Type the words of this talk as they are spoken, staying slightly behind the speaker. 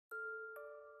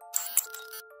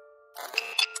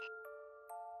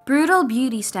Brutal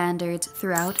beauty standards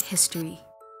throughout history.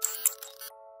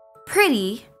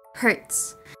 Pretty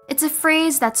hurts. It's a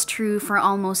phrase that's true for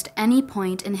almost any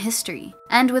point in history,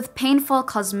 and with painful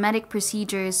cosmetic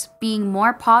procedures being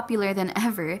more popular than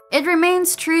ever, it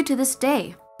remains true to this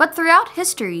day. But throughout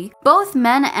history, both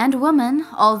men and women,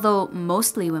 although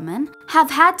mostly women,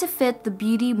 have had to fit the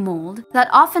beauty mold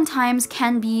that oftentimes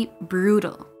can be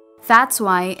brutal. That's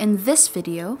why in this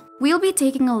video, we'll be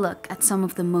taking a look at some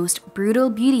of the most brutal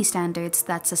beauty standards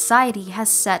that society has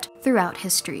set throughout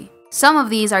history. Some of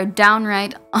these are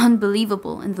downright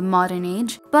unbelievable in the modern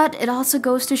age, but it also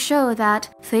goes to show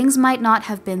that things might not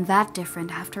have been that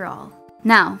different after all.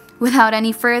 Now, without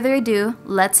any further ado,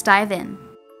 let's dive in.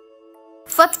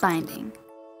 Foot binding.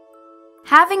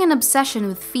 Having an obsession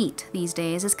with feet these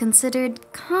days is considered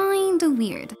kinda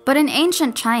weird, but in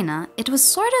ancient China, it was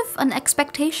sort of an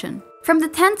expectation. From the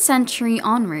 10th century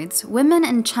onwards, women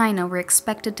in China were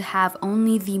expected to have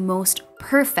only the most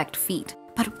perfect feet.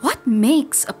 But what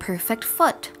makes a perfect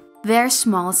foot? Their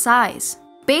small size.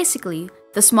 Basically,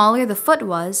 the smaller the foot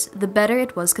was, the better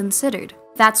it was considered.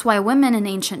 That's why women in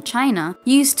ancient China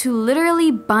used to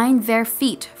literally bind their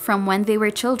feet from when they were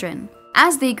children.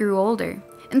 As they grew older,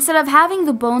 instead of having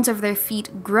the bones of their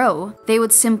feet grow, they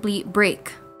would simply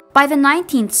break. By the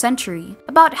 19th century,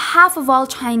 about half of all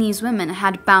Chinese women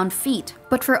had bound feet,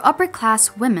 but for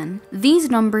upper-class women, these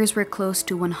numbers were close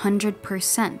to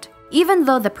 100%. Even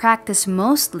though the practice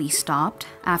mostly stopped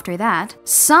after that,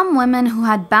 some women who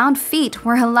had bound feet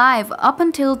were alive up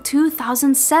until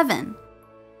 2007.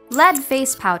 Lead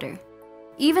face powder.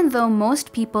 Even though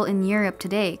most people in Europe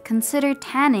today consider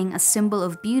tanning a symbol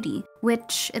of beauty,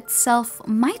 which itself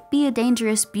might be a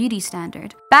dangerous beauty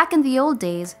standard, back in the old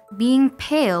days, being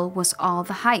pale was all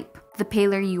the hype. The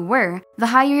paler you were, the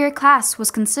higher your class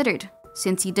was considered,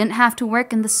 since you didn't have to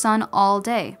work in the sun all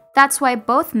day. That's why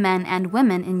both men and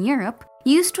women in Europe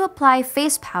used to apply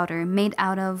face powder made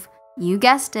out of, you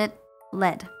guessed it,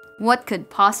 lead. What could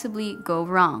possibly go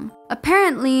wrong?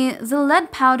 Apparently, the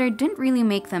lead powder didn't really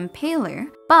make them paler,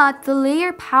 but the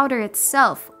layer powder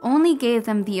itself only gave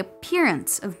them the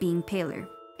appearance of being paler.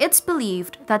 It's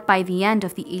believed that by the end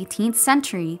of the 18th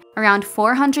century, around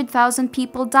 400,000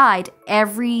 people died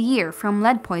every year from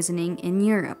lead poisoning in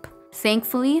Europe.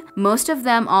 Thankfully, most of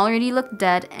them already looked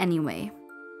dead anyway.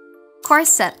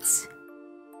 Corsets.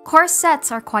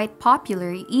 Corsets are quite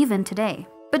popular even today.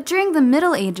 But during the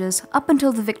Middle Ages up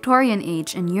until the Victorian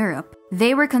age in Europe,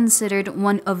 they were considered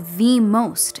one of the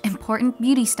most important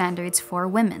beauty standards for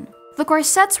women. The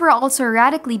corsets were also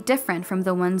radically different from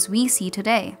the ones we see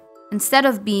today. Instead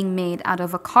of being made out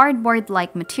of a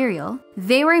cardboard-like material,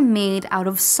 they were made out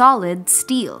of solid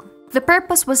steel. The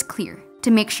purpose was clear: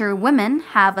 to make sure women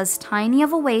have as tiny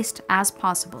of a waist as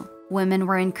possible. Women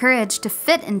were encouraged to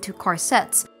fit into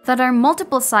corsets that are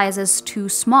multiple sizes too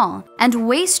small, and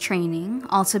waist training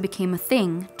also became a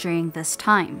thing during this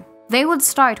time. They would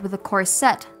start with a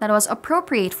corset that was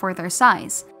appropriate for their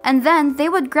size, and then they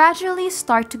would gradually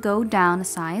start to go down a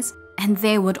size, and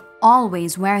they would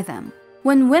always wear them.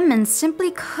 When women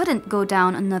simply couldn't go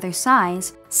down another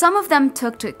size, some of them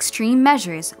took to extreme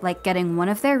measures like getting one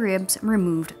of their ribs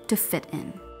removed to fit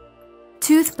in.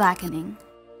 Tooth blackening.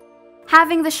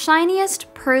 Having the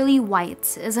shiniest pearly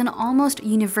whites is an almost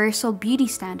universal beauty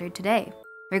standard today.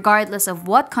 Regardless of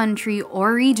what country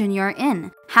or region you're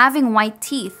in, having white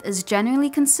teeth is generally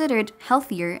considered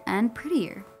healthier and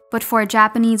prettier. But for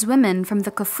Japanese women from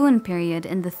the Kofun period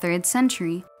in the 3rd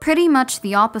century, pretty much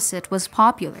the opposite was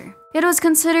popular. It was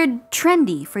considered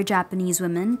trendy for Japanese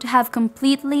women to have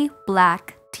completely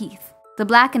black teeth. The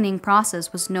blackening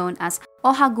process was known as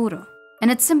ohaguro, and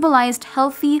it symbolized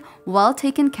healthy,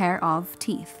 well-taken care of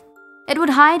teeth. It would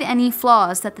hide any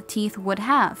flaws that the teeth would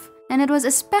have, and it was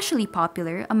especially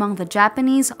popular among the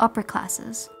Japanese upper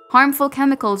classes. Harmful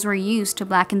chemicals were used to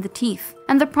blacken the teeth,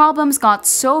 and the problems got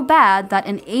so bad that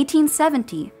in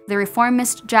 1870, the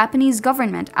reformist Japanese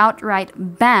government outright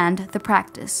banned the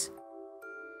practice.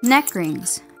 Neck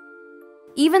rings.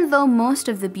 Even though most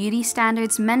of the beauty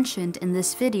standards mentioned in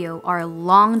this video are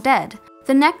long dead,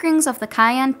 the neck rings of the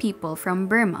Kayan people from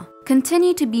Burma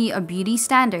continue to be a beauty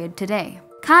standard today.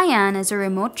 Kayan is a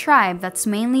remote tribe that's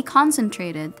mainly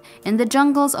concentrated in the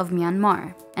jungles of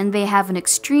Myanmar, and they have an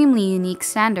extremely unique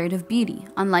standard of beauty,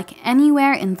 unlike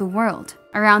anywhere in the world.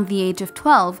 Around the age of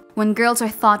 12, when girls are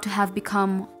thought to have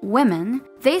become women,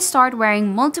 they start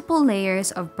wearing multiple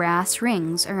layers of brass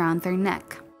rings around their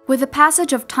neck. With the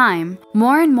passage of time,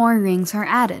 more and more rings are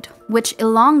added, which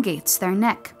elongates their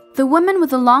neck. The women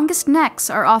with the longest necks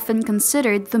are often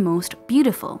considered the most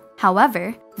beautiful.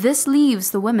 However, This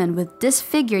leaves the women with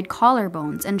disfigured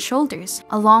collarbones and shoulders,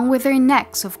 along with their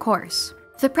necks, of course.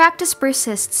 The practice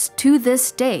persists to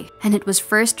this day, and it was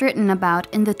first written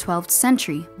about in the 12th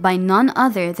century by none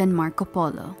other than Marco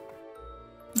Polo.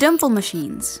 Dimple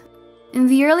machines. In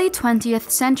the early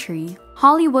 20th century,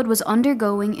 Hollywood was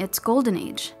undergoing its golden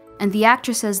age, and the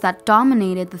actresses that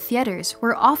dominated the theaters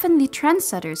were often the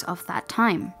trendsetters of that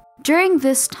time. During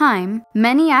this time,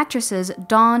 many actresses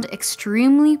donned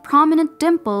extremely prominent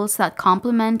dimples that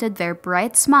complemented their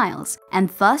bright smiles, and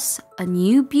thus a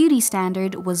new beauty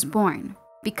standard was born.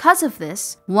 Because of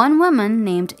this, one woman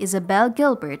named Isabel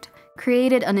Gilbert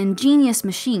created an ingenious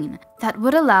machine that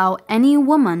would allow any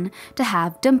woman to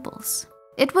have dimples.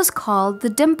 It was called the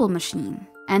dimple machine,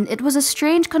 and it was a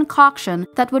strange concoction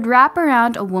that would wrap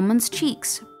around a woman's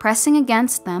cheeks, pressing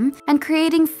against them and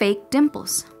creating fake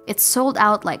dimples. It sold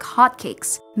out like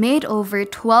hotcakes, made over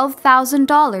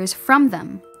 $12,000 from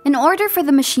them. In order for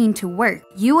the machine to work,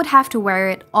 you would have to wear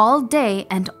it all day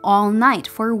and all night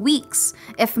for weeks,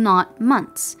 if not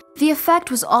months. The effect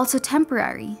was also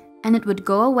temporary, and it would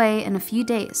go away in a few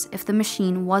days if the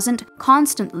machine wasn't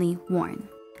constantly worn.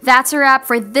 That's a wrap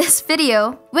for this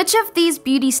video. Which of these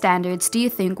beauty standards do you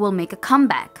think will make a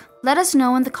comeback? Let us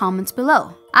know in the comments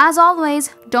below. As always,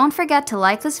 don't forget to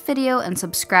like this video and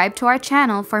subscribe to our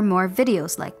channel for more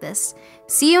videos like this.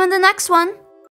 See you in the next one!